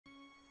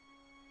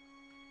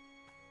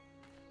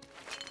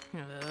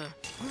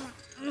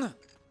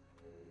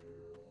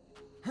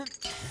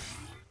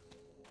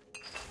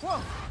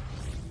Whoa!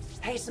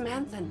 Hey,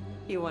 Samantha,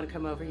 you want to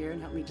come over here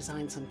and help me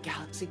design some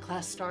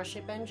Galaxy-class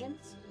starship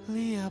engines?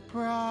 Leah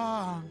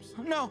Brahms.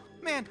 No,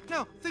 man,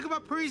 no. Think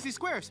about Parisi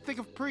Squares. Think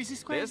of Parisi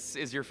Squares. This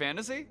is your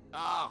fantasy?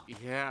 Oh,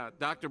 yeah.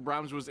 Dr.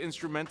 Brahms was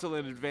instrumental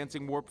in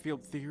advancing warp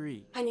field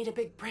theory. I need a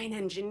big brain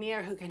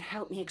engineer who can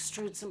help me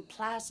extrude some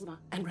plasma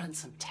and run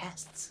some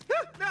tests.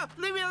 No,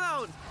 leave me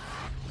alone.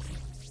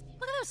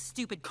 Look at those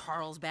stupid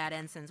Carlsbad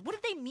ensigns. What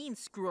did they mean,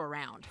 screw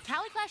around?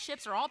 Tally-class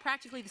ships are all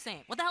practically the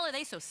same. What the hell are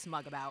they so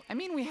smug about? I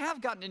mean, we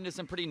have gotten into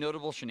some pretty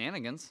notable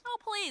shenanigans. Oh,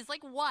 please,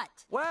 like what?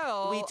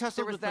 Well, We there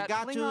tussled was with that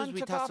Nagatus, Klingon we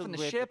took off tussled in the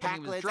with ship the and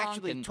he was Packlets, drunk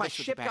actually and the twice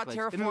with ship the got Packlets.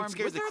 terraformed. And we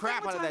scared Was the there a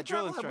crap thing out of with that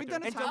drill time travel? Have we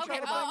done a instructor. time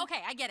And travel?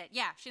 Okay, I get it.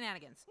 Yeah,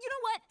 shenanigans. You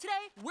know what?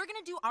 Today, we're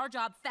gonna do our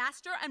job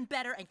faster and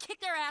better and kick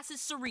their asses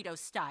Cerritos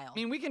style. I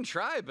mean, we can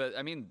try, but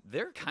I mean,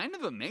 they're kind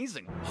of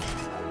amazing.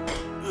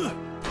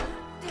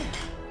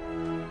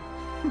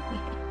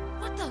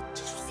 What the? Did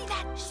you see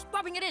that? She's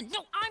rubbing it in. No,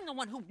 I'm the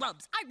one who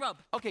rubs. I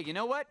rub. Okay, you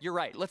know what? You're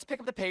right. Let's pick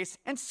up the pace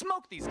and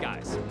smoke these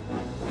guys.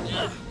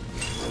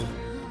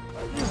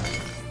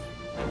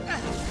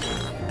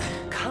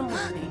 Come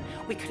with me.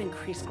 We could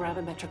increase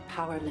gravimetric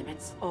power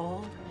limits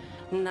all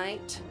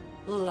night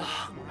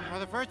long.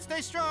 Rutherford,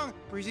 stay strong.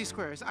 Parisi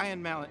Squares,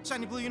 iron mallet,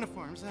 shiny blue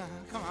uniforms.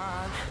 Come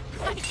on.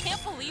 I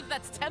can't believe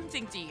that's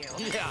tempting to you.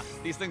 Yeah,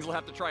 these things will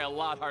have to try a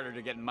lot harder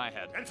to get in my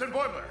head. Ensign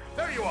Boimler,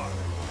 there you are!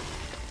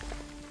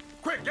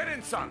 Quick, get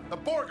in, son! The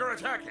Borg are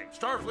attacking!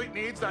 Starfleet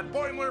needs that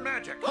Boimler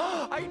magic!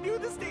 I knew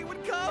this day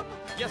would come!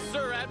 Yes,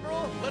 sir,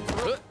 Admiral!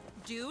 Let's...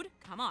 Dude,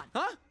 come on.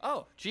 Huh?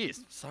 Oh,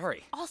 geez,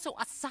 sorry. Also,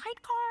 a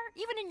sidecar?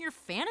 Even in your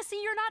fantasy,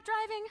 you're not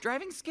driving?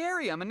 Driving's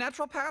scary. I'm a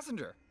natural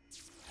passenger.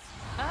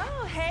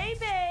 Oh, hey,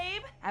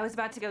 babe. I was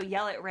about to go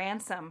yell at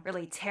Ransom,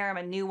 really tear him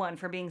a new one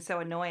for being so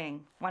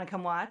annoying. Want to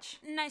come watch?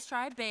 Nice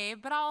try, babe,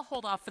 but I'll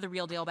hold off for the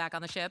real deal back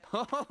on the ship.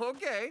 Oh,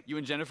 okay. You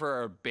and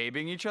Jennifer are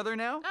babying each other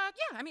now?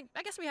 Yeah, I mean,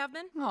 I guess we have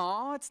been.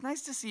 Aw, it's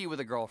nice to see you with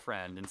a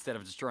girlfriend instead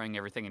of destroying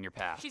everything in your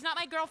path. She's not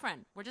my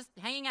girlfriend. We're just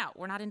hanging out.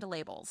 We're not into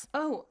labels.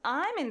 Oh,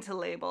 I'm into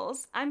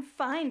labels. I'm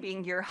fine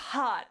being your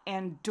hot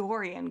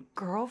Andorian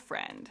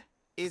girlfriend.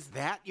 Is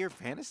that your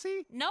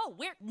fantasy? No,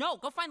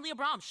 go find Leah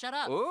Brahms. Shut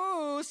up.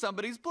 Ooh,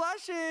 somebody's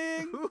blushing.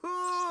 Ooh,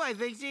 I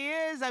think she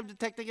is. I'm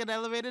detecting an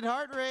elevated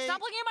heart rate.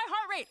 Stop looking at my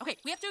heart rate. Okay,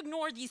 we have to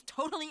ignore these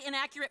totally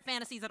inaccurate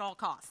fantasies at all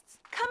costs.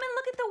 Come and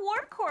look at the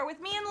warp core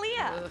with me and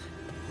Leah.